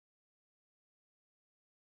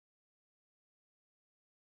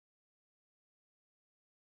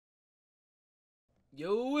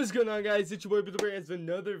Yo, what's going on, guys? It's your boy Billy. It's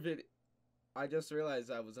another video. I just realized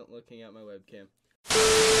I wasn't looking at my webcam.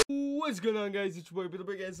 What's going on, guys? It's your boy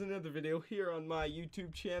Billy. It's another video here on my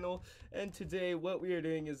YouTube channel. And today, what we are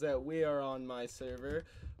doing is that we are on my server,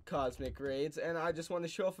 cosmicraids, and I just want to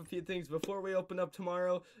show off a few things before we open up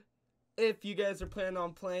tomorrow. If you guys are planning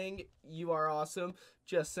on playing, you are awesome.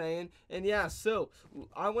 Just saying. And yeah, so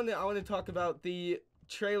I want to talk about the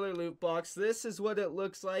trailer loot box. This is what it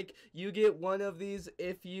looks like. You get one of these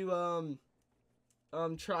if you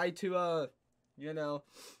try to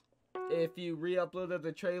if you re-uploaded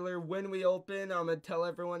the trailer. When we open, I'm gonna tell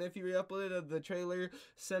everyone, if you re-uploaded the trailer,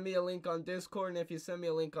 send me a link on Discord, and if you send me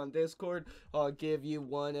a link on Discord, I'll give you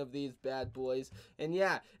one of these bad boys. And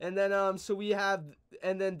yeah, and then so we have,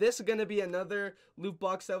 and then this is gonna be another loot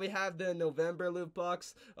box that we have, the November loot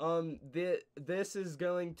box. This is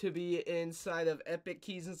going to be inside of epic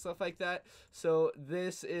keys and stuff like that. So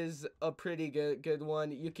this is a pretty good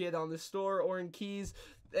one. You get it on the store or in keys.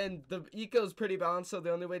 And the eco is pretty balanced, so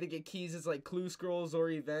the only way to get keys is like clue scrolls or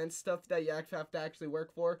events, stuff that you have to actually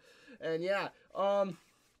work for. And yeah,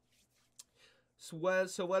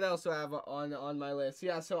 so what else do I have on my list?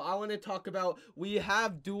 Yeah, so I want to talk about, we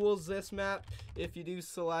have duels this map. If you do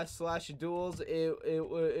 / duels,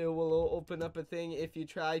 it will open up a thing if you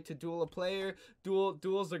try to duel a player.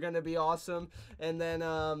 Duels are going to be awesome. And then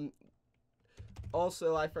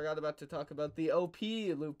also, I forgot about to talk about the OP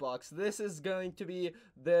loot box. This is going to be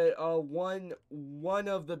the one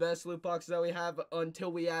of the best loot boxes that we have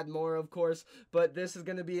until we add more, of course. But this is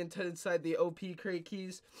going to be inside the OP crate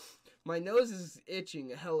keys. My nose is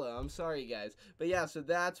itching. Hello, I'm sorry, guys. But yeah, so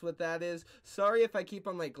that's what that is. Sorry if I keep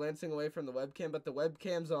on like glancing away from the webcam, but the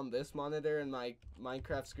webcam's on this monitor and my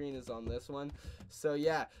Minecraft screen is on this one. So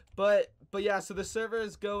yeah, but yeah, so the server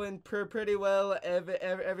is going pretty well.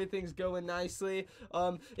 Everything's going nicely.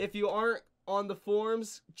 If you aren't on the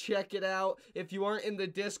forums, check it out. If you aren't in the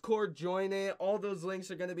Discord, join it. All those links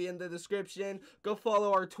are going to be in the description. Go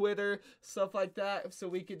follow our Twitter, stuff like that, so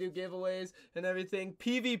we can do giveaways and everything.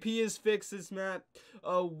 PvP is fixed this map.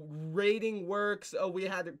 Raiding works. We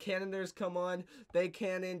had cannoners come on. They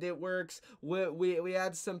cannoned. It works. We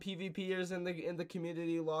had some PvPers in the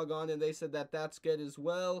community log on, and they said that that's good as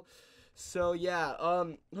well. So yeah,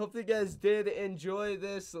 hopefully you guys did enjoy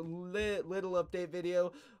this little update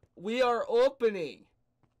video. We are opening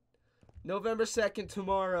November 2nd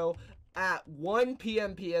tomorrow at 1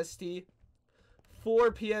 p.m. PST,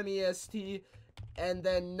 4 p.m. EST, and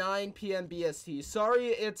then 9 p.m. BST. Sorry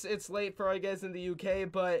it's late for you guys in the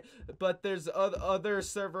UK, but there's other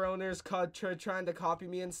server owners trying to copy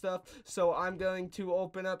me and stuff, so I'm going to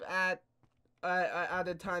open up at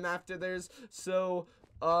a time after theirs. So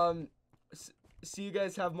you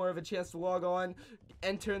guys have more of a chance to log on,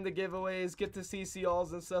 enter in the giveaways, get to CC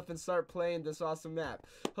alls and stuff, and start playing this awesome map.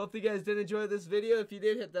 Hope you guys did enjoy this video. If you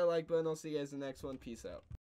did, hit that like button. I'll see you guys in the next one. Peace out.